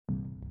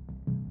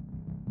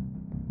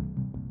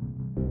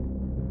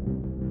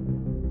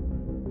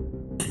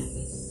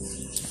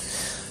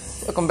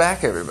Welcome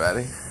back,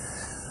 everybody.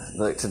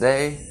 Look,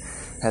 today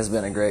has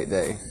been a great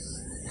day.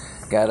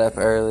 Got up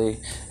early,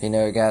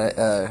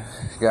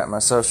 got my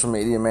social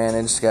media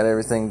managed, got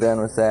everything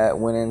done with that.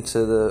 Went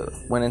into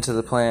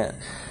the plant.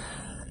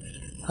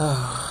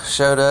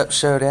 Showed up,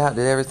 showed out,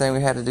 did everything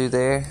we had to do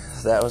there.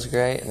 So that was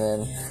great.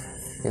 And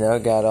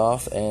then, got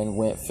off and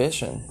went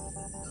fishing.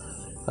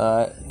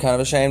 Kind of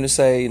ashamed to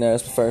say,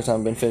 it's the first time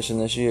I've been fishing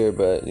this year,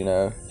 but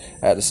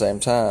at the same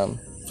time,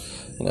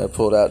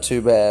 pulled out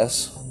 2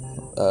 bass.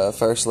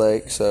 First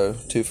lake, so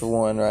 2 for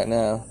 1 right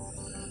now.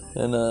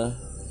 And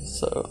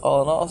so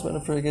all in all, it's been a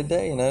pretty good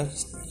day,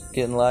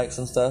 getting likes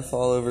and stuff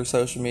all over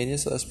social media,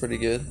 so that's pretty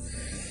good.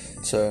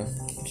 So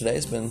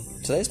today's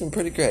been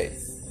pretty great.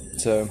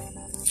 So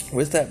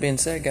with that being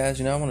said, guys,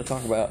 I want to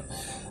talk about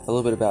a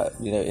little bit about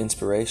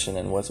inspiration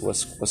and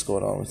what's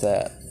going on with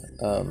that.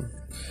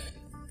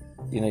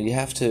 You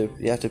have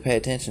to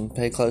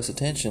pay close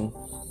attention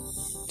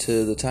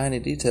to the tiny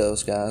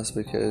details, guys,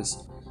 because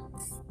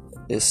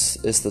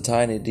it's the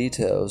tiny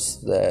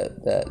details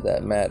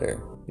that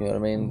matter. You know what I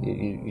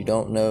mean? You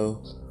don't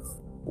know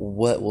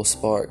what will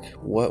spark,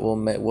 what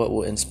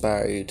will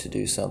inspire you to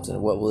do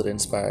something, what will it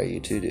inspire you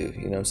to do.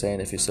 You know what I'm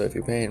saying? If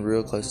you're paying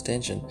real close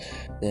attention,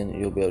 then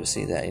you'll be able to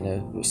see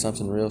that.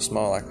 Something real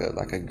small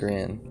like a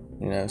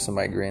grin.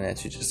 Somebody grin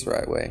at you just the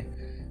right way.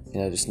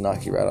 Just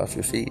knock you right off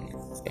your feet,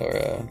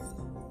 or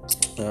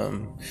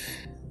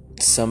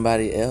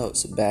somebody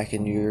else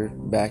backing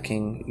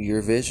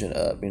your vision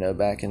up,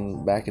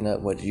 backing up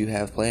what you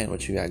have planned,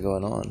 what you got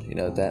going on.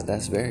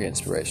 That's very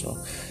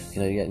inspirational.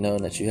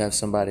 Knowing that you have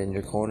somebody in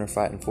your corner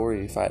fighting for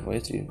you, fighting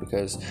with you,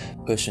 because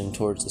pushing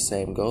towards the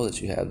same goal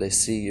that you have. They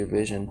see your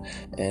vision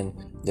and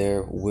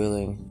they're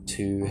willing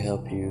to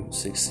help you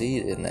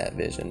succeed in that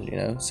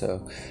vision.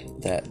 So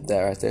that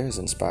right there is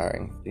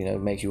inspiring.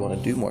 Make you want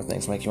to do more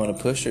things, make you want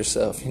to push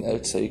yourself,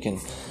 so you can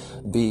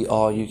be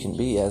all you can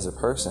be as a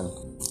person.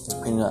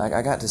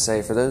 I got to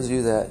say, for those of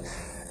you that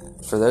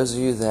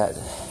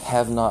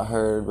have not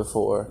heard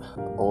before,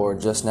 or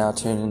just now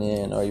tuning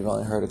in, or you've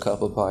only heard a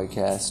couple of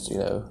podcasts,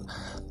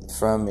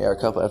 from me, or a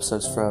couple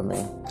episodes from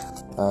me,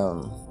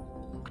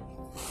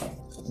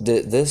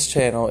 this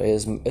channel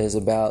is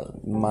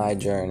about my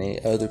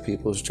journey, other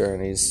people's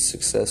journeys,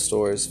 success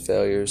stories,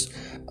 failures,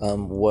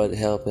 what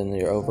help in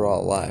your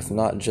overall life,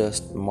 not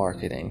just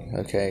marketing.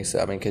 Okay,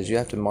 so because you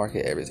have to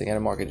market everything. You got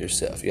to market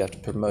yourself. You have to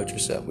promote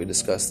yourself. We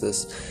discussed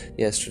this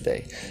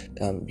yesterday.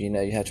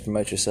 You have to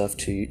promote yourself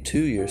to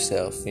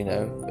yourself,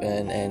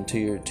 and to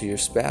your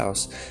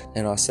spouse.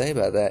 And what I'll say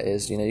about that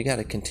is, you got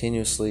to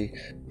continuously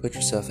put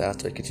yourself out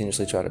there,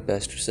 continuously try to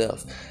best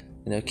yourself.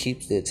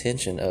 Keep the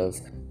attention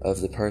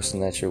of the person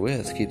that you're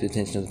with. Keep the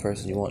attention of the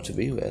person you want to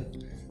be with.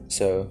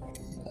 So,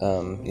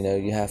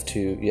 you have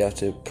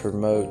to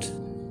promote,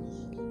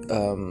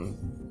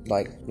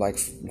 like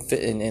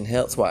fit in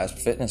health wise,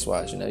 fitness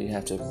wise. You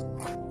have to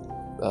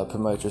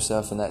promote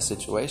yourself in that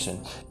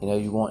situation.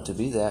 You want to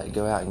be that.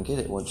 Go out and get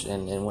it. Once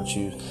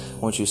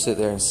you sit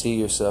there and see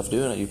yourself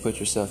doing it, you put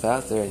yourself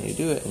out there and you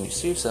do it, and you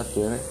see yourself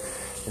doing it.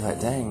 You're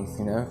like,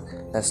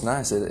 dang, that's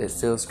nice. It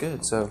feels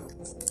good. So,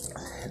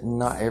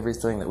 not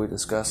everything that we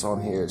discuss on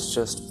here is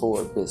just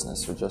for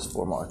business or just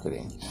for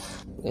marketing.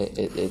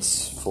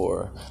 It's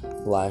for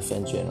life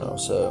in general.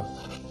 So,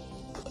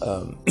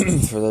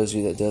 for those of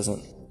you that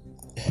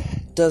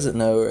doesn't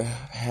know or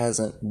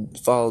hasn't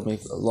followed me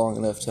long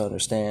enough to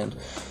understand,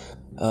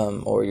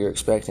 or you're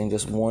expecting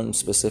just one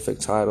specific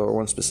title or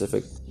one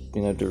specific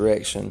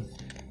direction,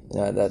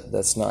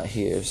 that's not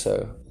here.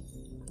 So,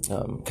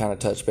 kind of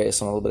touch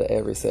base on a little bit of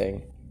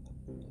everything,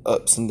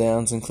 ups and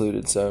downs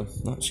included. So,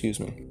 excuse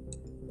me.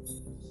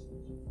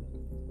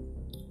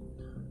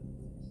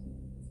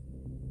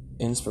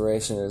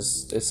 Inspiration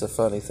it's a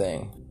funny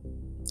thing.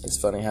 It's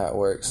funny how it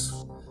works.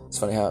 It's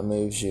funny how it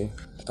moves you.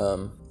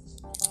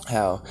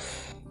 How,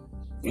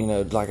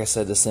 like I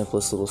said, the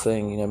simplest little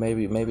thing,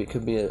 maybe it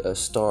could be a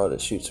star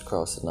that shoots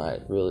across the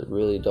night.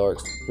 Really dark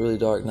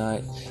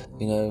night,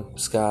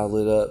 sky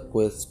lit up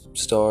with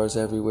stars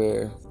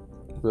everywhere,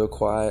 real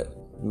quiet,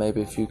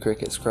 maybe a few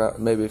crickets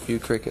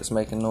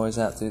making noise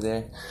out through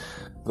there,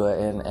 but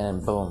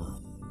and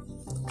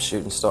boom,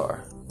 shooting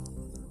star.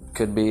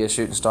 Could be a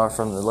shooting star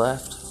from the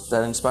left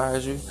that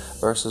inspires you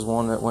versus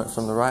one that went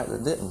from the right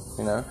that didn't.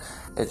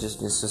 It's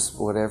just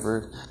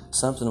whatever,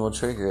 something will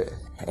trigger it,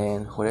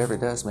 and whatever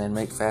it does, man,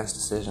 make fast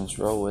decisions,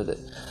 roll with it.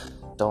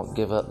 Don't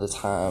give up the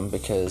time,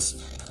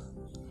 because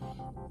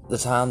the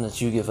time that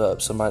you give up,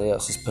 somebody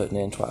else is putting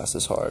in twice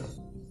as hard.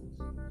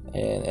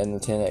 And the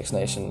 10X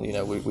Nation,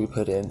 we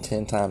put in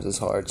 10 times as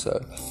hard.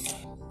 So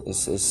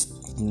it's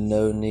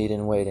no need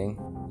in waiting.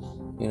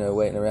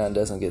 Waiting around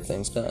doesn't get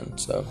things done.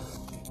 So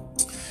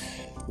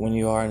when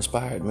you are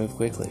inspired, move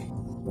quickly.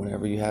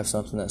 Whenever you have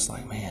something that's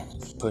like, man,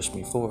 push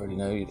me forward,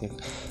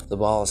 the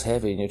ball is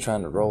heavy and you're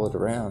trying to roll it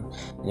around,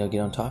 get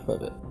on top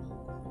of it.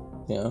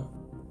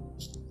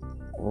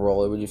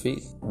 Roll it with your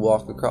feet,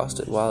 walk across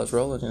it while it's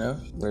rolling.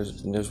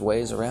 There's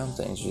ways around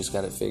things. You just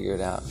got to figure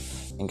it out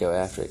and go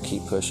after it.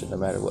 Keep pushing no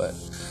matter what.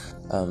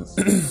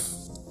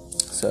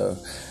 So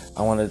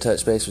I wanted to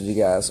touch base with you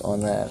guys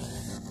on that,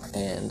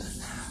 and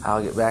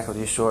I'll get back with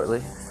you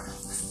shortly.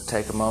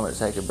 Take a moment to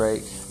take a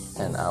break,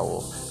 and I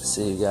will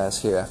see you guys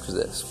here after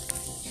this.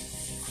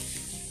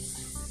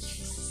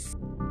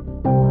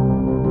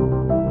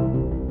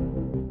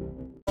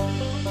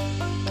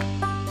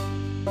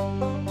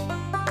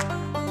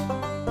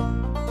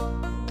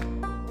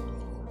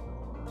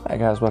 Hi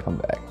guys, welcome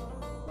back.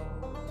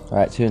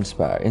 Alright, to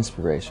inspire.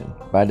 Inspiration.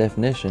 By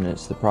definition,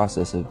 it's the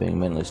process of being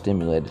mentally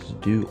stimulated to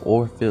do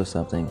or feel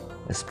something,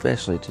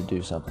 especially to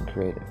do something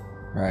creative.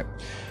 Right?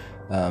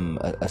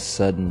 A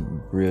sudden,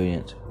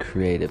 brilliant,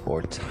 creative,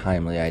 or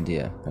timely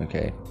idea.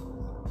 Okay?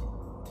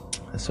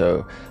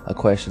 So, a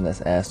question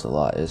that's asked a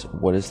lot is,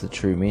 what is the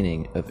true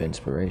meaning of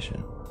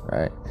inspiration?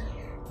 Right?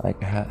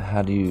 Like,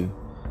 how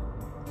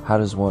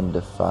does one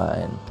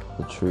define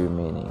the true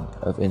meaning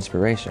of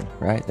inspiration?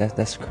 Right?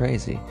 That's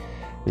crazy.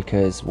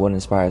 Because what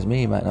inspires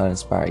me might not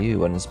inspire you.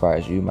 What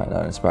inspires you might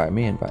not inspire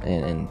me,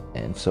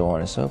 and so on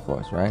and so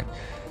forth, right?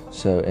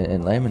 So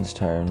in layman's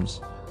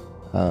terms,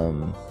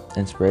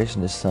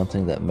 inspiration is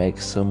something that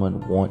makes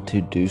someone want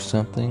to do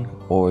something,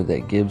 or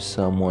that gives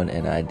someone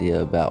an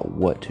idea about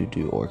what to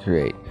do or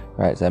create,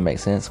 right? Does that make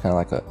sense? Kind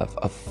of like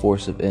a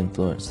force of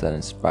influence that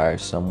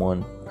inspires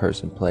someone,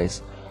 person,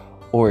 place,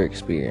 or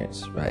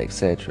experience, right,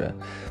 etc.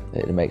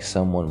 It makes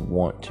someone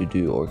want to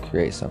do or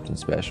create something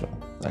special,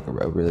 like a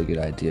really good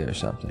idea or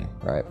something,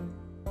 right?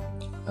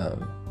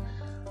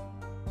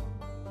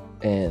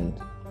 And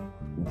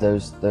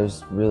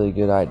those really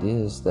good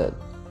ideas that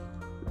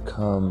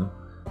come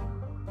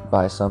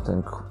by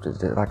something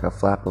like a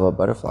flap of a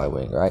butterfly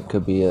wing, right?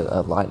 Could be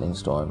a lightning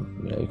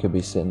storm. You could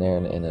be sitting there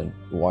and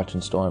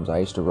watching storms. I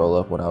used to roll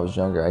up when I was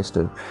younger. I used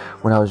to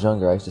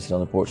sit on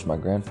the porch with my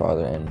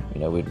grandfather, and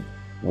we'd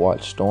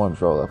watch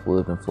storms roll up. We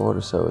lived in Florida,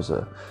 so it was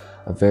a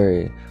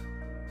very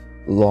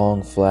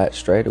long, flat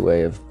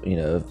straightaway of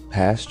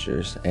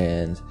pastures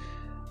and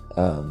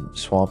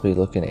swampy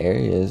looking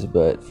areas,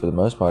 but for the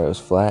most part it was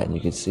flat, and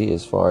you could see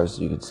as far as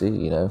you could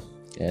see,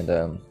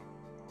 and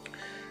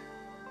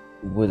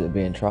with it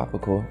being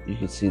tropical, you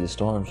could see the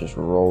storms just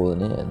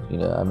rolling in.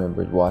 I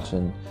remember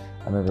watching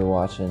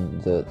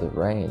the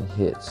rain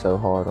hit so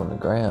hard on the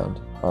ground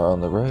or on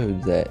the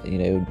road that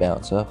it would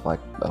bounce up like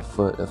a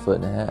foot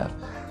and a half.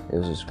 It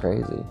was just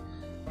crazy.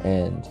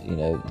 And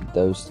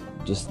those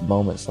just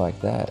moments like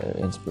that are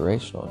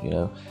inspirational.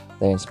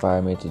 They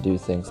inspire me to do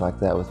things like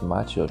that with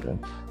my children.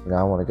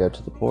 I want to go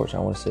to the porch, I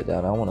want to sit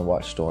down, I want to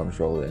watch storms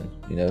roll in,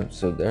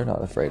 so they're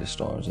not afraid of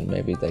storms, and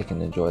maybe they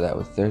can enjoy that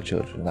with their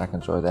children, and I can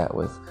enjoy that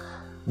with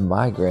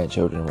my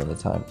grandchildren when the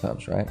time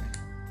comes, right?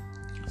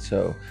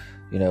 So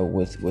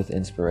with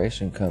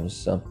inspiration comes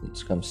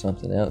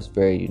something else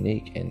very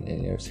unique, and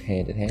it's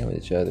hand in hand with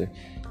each other,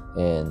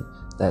 and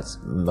that's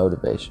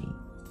motivation.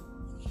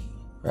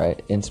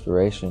 Right?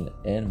 Inspiration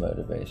and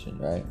motivation,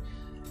 right?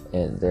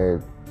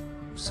 And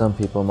some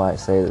people might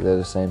say that they're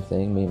the same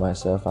thing. Me,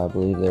 myself, I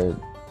believe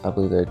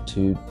they're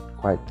two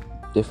quite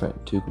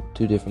different,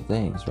 two different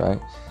things, right?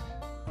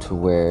 To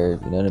where,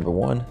 number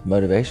one,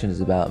 motivation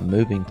is about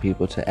moving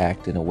people to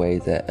act in a way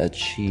that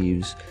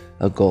achieves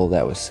a goal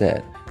that was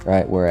set,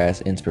 right?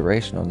 Whereas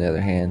inspiration, on the other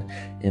hand,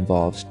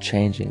 involves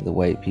changing the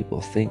way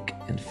people think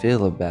and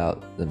feel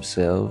about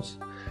themselves,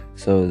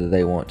 so that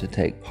they want to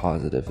take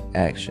positive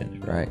action,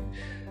 right?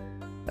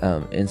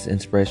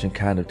 Inspiration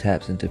kind of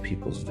taps into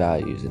people's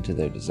values, into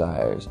their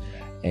desires,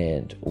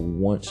 and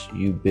once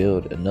you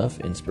build enough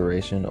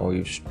inspiration, or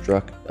you've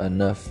struck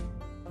enough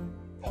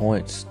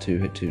points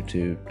to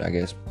I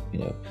guess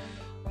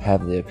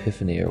have the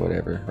epiphany or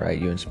whatever, right?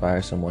 You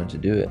inspire someone to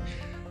do it.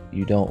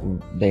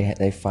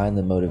 They find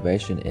the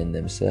motivation in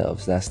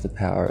themselves. That's the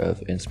power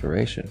of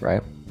inspiration,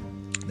 right?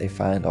 They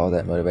find all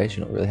that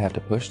motivation. You don't really have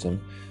to push them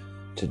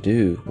to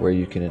do where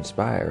you can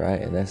inspire,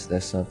 right? And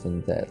that's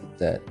something that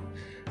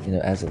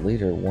as a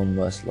leader one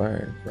must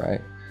learn,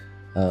 right?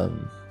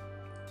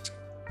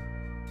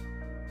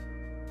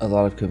 A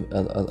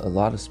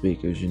lot of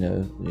speakers,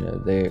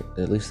 they,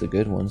 at least the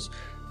good ones,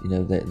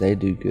 they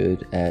do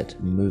good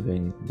at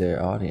moving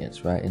their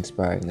audience, right?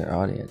 Inspiring their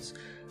audience.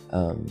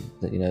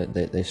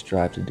 They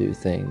strive to do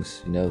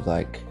things,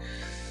 like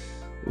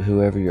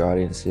whoever your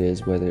audience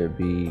is, whether it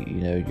be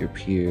your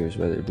peers,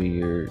 whether it be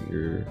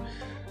your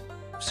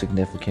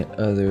significant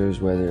others,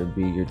 whether it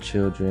be your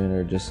children,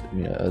 or just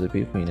other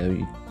people.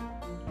 You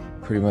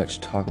pretty much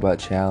talk about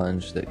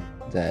challenge that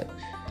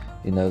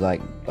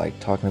like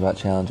talking about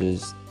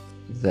challenges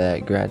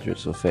that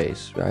graduates will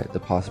face, right? The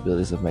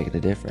possibilities of making a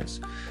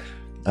difference.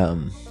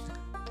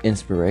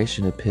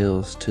 Inspiration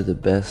appeals to the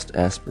best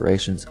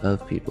aspirations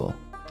of people,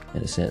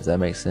 in a sense. That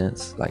makes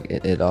sense. Like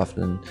it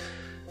often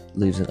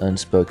leaves an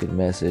unspoken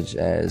message,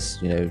 as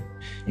you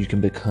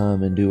can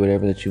become and do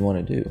whatever that you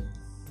want to do.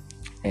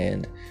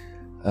 And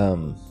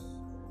a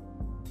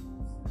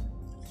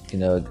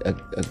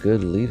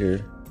good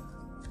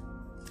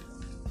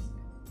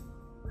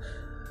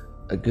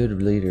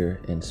leader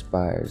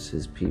inspires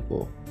his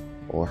people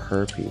or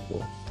her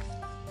people,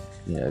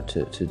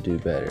 to do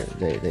better.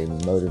 They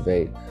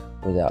motivate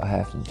without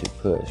having to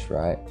push,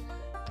 right?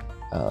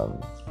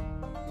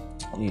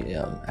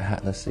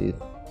 let's see.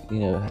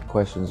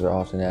 Questions are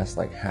often asked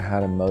like how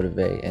to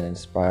motivate and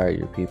inspire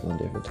your people in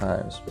different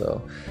times.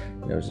 Well,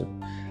 there's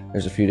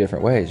a few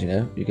different ways.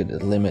 You could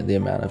limit the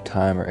amount of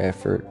time or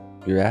effort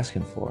you're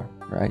asking for,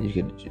 right? You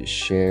could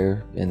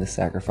share in the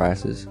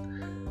sacrifices.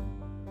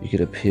 You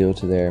could appeal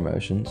to their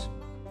emotions.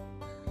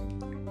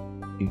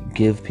 You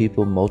give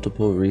people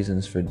multiple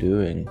reasons for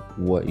doing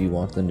what you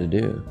want them to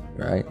do,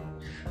 right?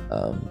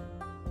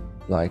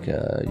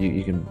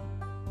 You can,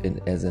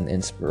 as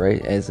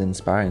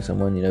inspiring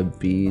someone,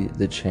 be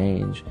the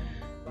change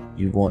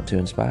you want to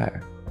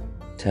inspire.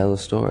 Tell a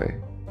story.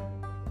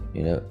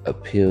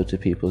 Appeal to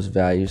people's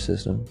value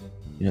system.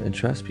 And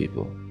trust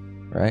people,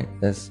 right?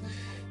 That's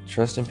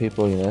trusting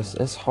people.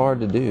 It's hard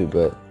to do,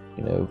 but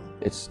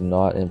it's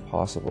not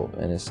impossible,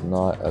 and it's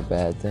not a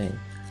bad thing.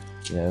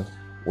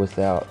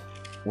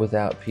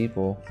 Without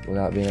people,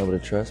 without being able to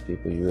trust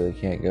people, you really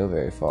can't go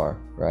very far,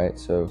 right?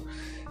 So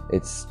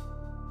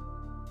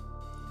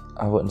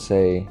I wouldn't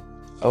say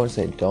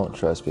don't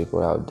trust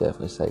people. I would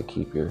definitely say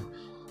keep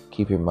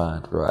your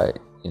mind right.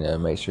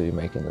 Make sure you're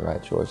making the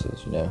right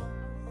choices.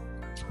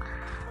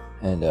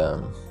 And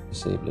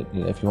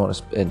if you want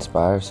to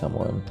inspire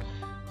someone,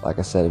 like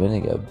I said a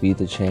minute ago, be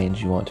the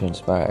change you want to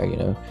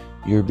inspire.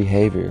 Your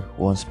behavior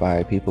will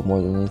inspire people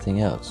more than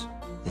anything else.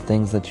 The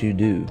things that you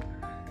do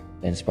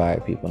inspire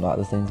people, not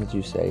the things that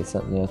you say.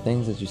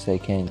 Things that you say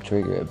can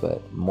trigger it,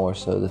 but more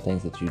so the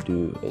things that you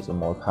do is a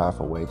more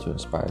powerful way to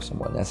inspire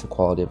someone. That's the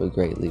quality of a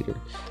great leader,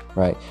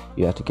 right?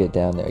 You have to get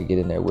down there, get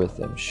in there with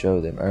them, show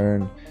them,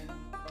 earn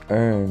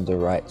the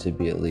right to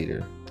be a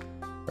leader,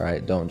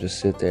 right? Don't just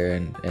sit there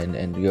and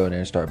go in there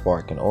and start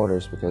barking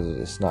orders, because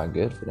it's not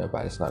good for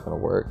nobody. It's not going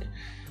to work.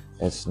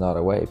 It's not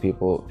a way.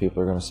 People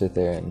are going to sit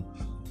there and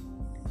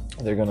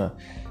they're going to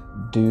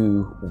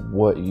do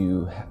what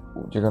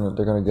they're going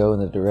to go in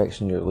the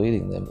direction you're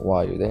leading them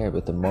while you're there.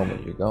 But the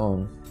moment you're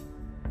gone,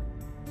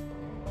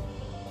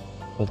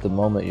 they're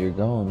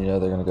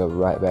going to go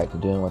right back to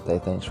doing what they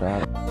think's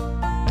right.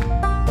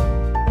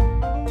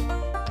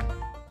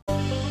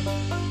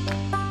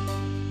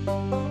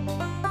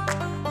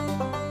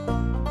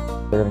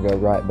 They're going to go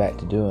right back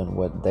to doing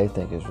what they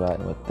think is right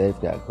and what they've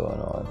got going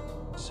on.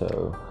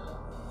 So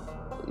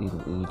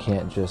you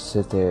can't just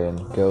sit there and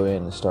go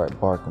in and start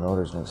barking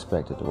orders and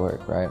expect it to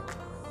work, right?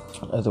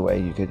 Another way,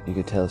 you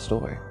could tell a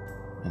story.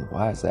 And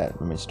why is that?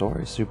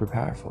 Story is super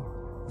powerful.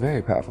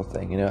 Very powerful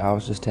thing. I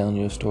was just telling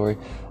you a story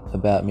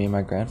about me and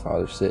my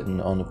grandfather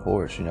sitting on the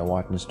porch,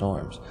 watching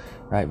storms,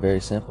 right?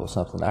 Very simple.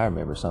 Something I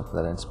remember, something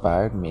that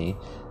inspired me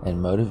and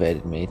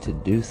motivated me to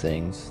do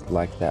things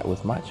like that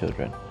with my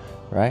children,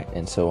 right?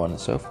 And so on and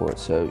so forth.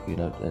 So,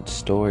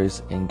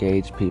 stories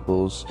engage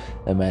people's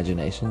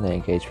imagination, they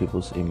engage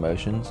people's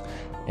emotions,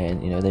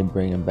 and, they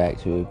bring them back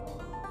to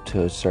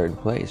a certain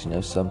place.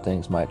 Some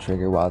things might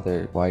trigger while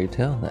you're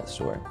telling that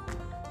story.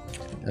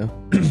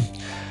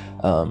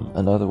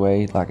 Another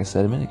way, like I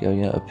said a minute ago,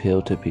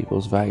 appeal to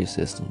people's value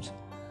systems.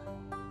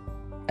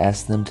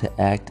 Ask them to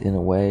act in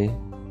a way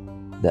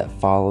that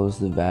follows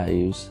the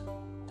values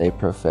they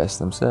profess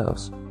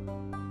themselves,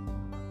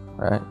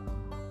 right?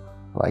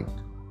 Like,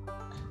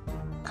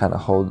 kind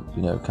of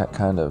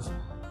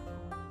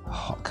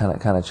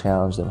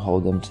challenge them,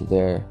 hold them to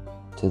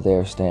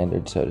their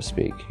standard, so to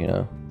speak.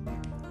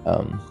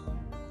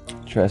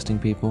 Trusting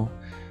people,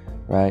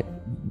 right?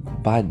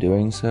 By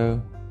doing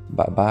so,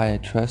 by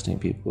trusting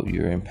people,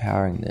 you're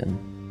empowering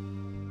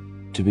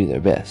them to be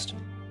their best.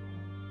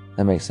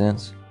 That makes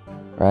sense,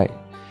 right?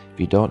 If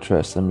you don't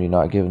trust them, you're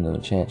not giving them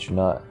a chance. You're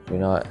not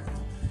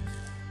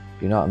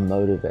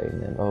motivating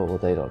them. Oh, well,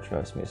 they don't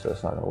trust me, so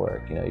it's not going to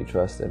work. You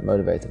trust them,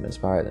 motivate them,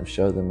 inspire them,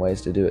 show them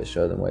ways to do it,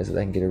 show them ways that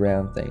they can get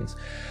around things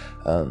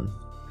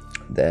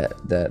that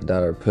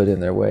are put in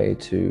their way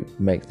to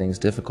make things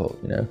difficult.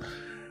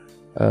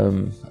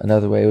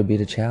 Another way would be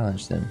to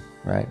challenge them,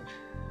 right?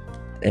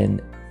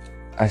 And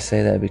I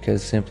say that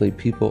because simply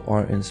people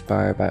aren't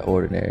inspired by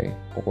ordinary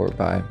or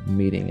by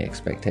meeting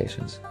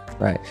expectations,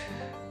 right?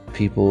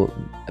 People,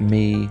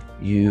 me,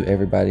 you,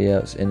 everybody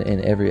else,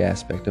 in every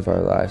aspect of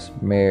our lives,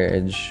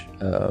 marriage,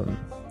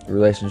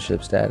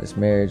 relationship status,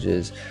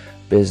 marriages,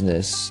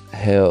 business,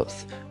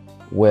 health,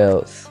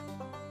 wealth,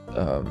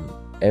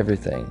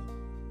 everything.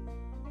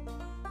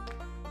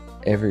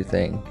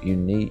 You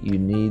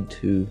need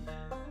to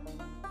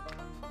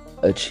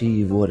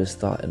achieve what is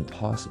thought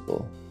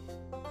impossible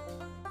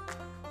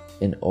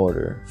in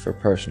order for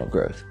personal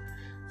growth.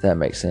 If that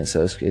makes sense.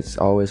 So it's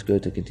always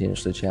good to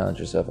continuously challenge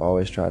yourself,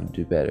 always try to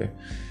do better.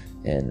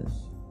 And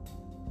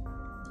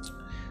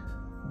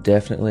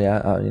definitely,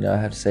 I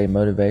have to say,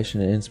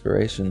 motivation and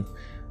inspiration,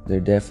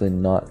 they're definitely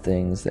not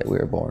things that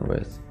we're born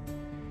with.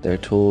 They're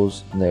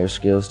tools and they're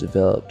skills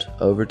developed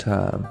over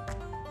time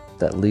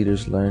that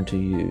leaders learn to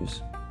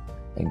use,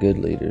 and good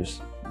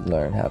leaders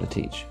learn how to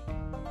teach.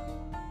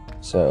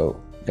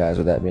 So, guys,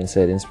 with that being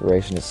said,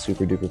 inspiration is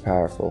super duper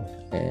powerful,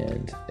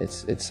 and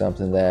it's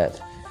something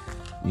that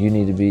you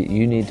need to be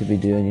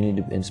doing. You need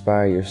to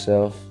inspire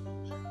yourself,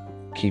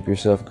 keep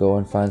yourself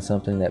going, find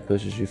something that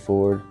pushes you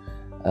forward.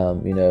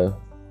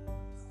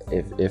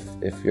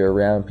 if you're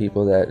around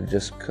people that are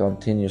just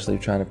continuously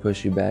trying to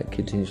push you back,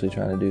 continuously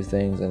trying to do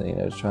things, and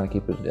just trying to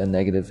keep a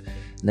negative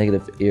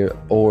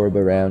orb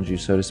around you,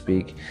 so to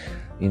speak,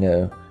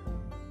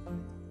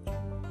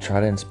 try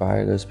to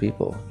inspire those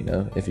people.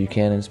 If you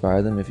can't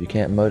inspire them, if you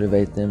can't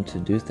motivate them to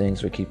do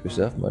things or keep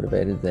yourself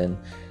motivated, then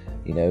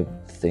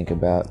think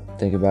about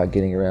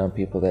getting around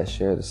people that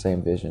share the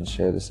same vision,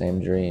 share the same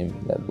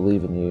dream, that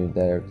believe in you,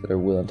 that are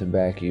willing to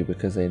back you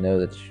because they know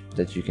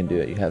that you can do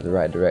it. You have the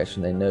right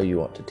direction. They know you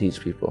want to teach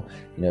people.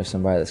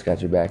 Somebody that's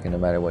got your back, and no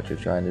matter what you're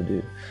trying to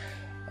do.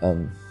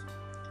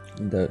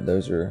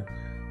 Those are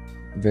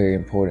very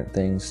important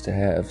things to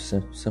have.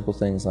 Simple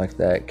things like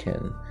that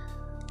can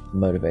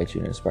motivate you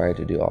and inspire you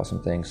to do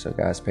awesome things. So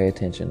guys, pay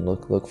attention.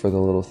 Look for the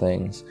little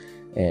things,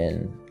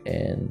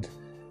 and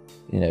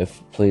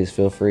please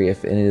feel free,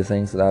 if any of the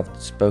things that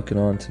I've spoken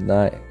on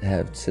tonight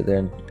have sit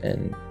there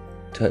and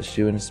touched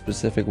you in a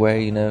specific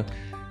way,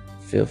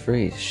 feel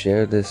free,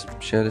 share this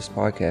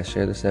podcast,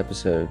 share this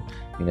episode,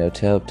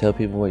 tell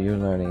people what you're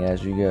learning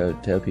as you go,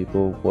 tell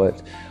people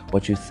what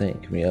you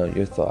think,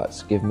 your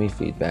thoughts, give me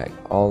feedback,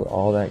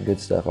 all that good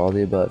stuff, all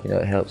the above,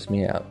 it helps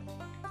me out.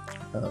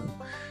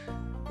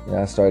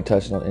 I started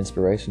touching on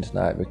inspiration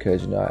tonight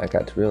because, I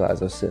got to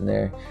realize I was sitting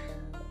there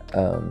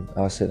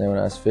when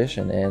I was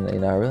fishing,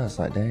 and I realized,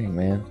 like, dang,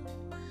 man,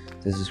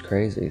 this is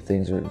crazy.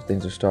 Things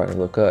are starting to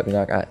look up.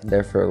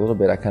 There for a little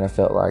bit, I kind of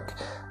felt like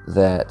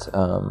that.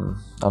 I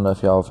don't know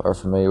if y'all are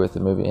familiar with the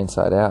movie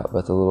Inside Out,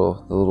 but the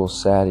little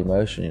sad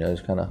emotion,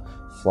 just kind of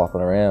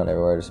flopping around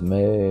everywhere, just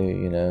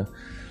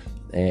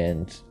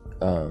and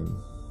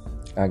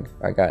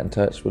I got in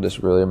touch with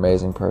this really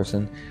amazing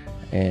person,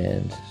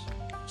 and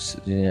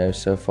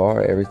so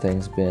far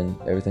everything's been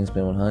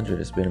 100.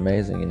 It's been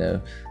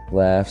amazing.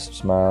 Laughs,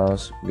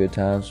 smiles, good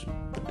times.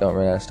 Don't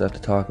run out of stuff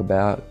to talk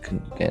about,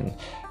 and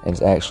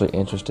is actually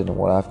interested in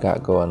what I've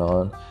got going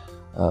on,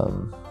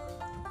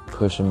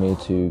 pushing me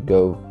to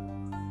go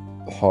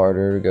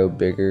harder, go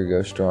bigger,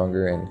 go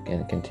stronger,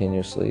 and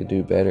continuously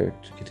do better,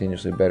 to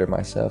continuously better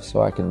myself,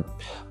 so I can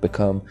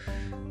become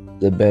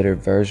the better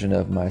version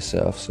of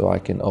myself, so I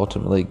can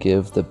ultimately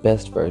give the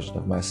best version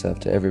of myself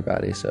to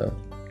everybody. So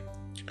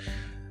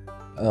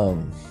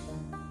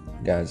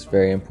guys,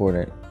 very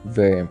important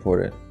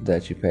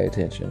that you pay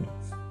attention,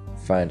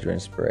 find your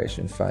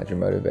inspiration, find your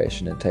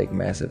motivation, and take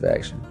massive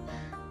action.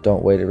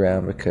 Don't wait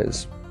around,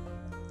 because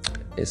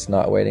it's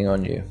not waiting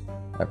on you.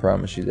 I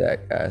promise you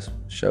that, guys.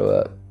 Show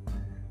up,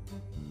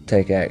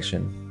 take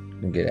action,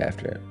 and get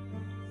after it.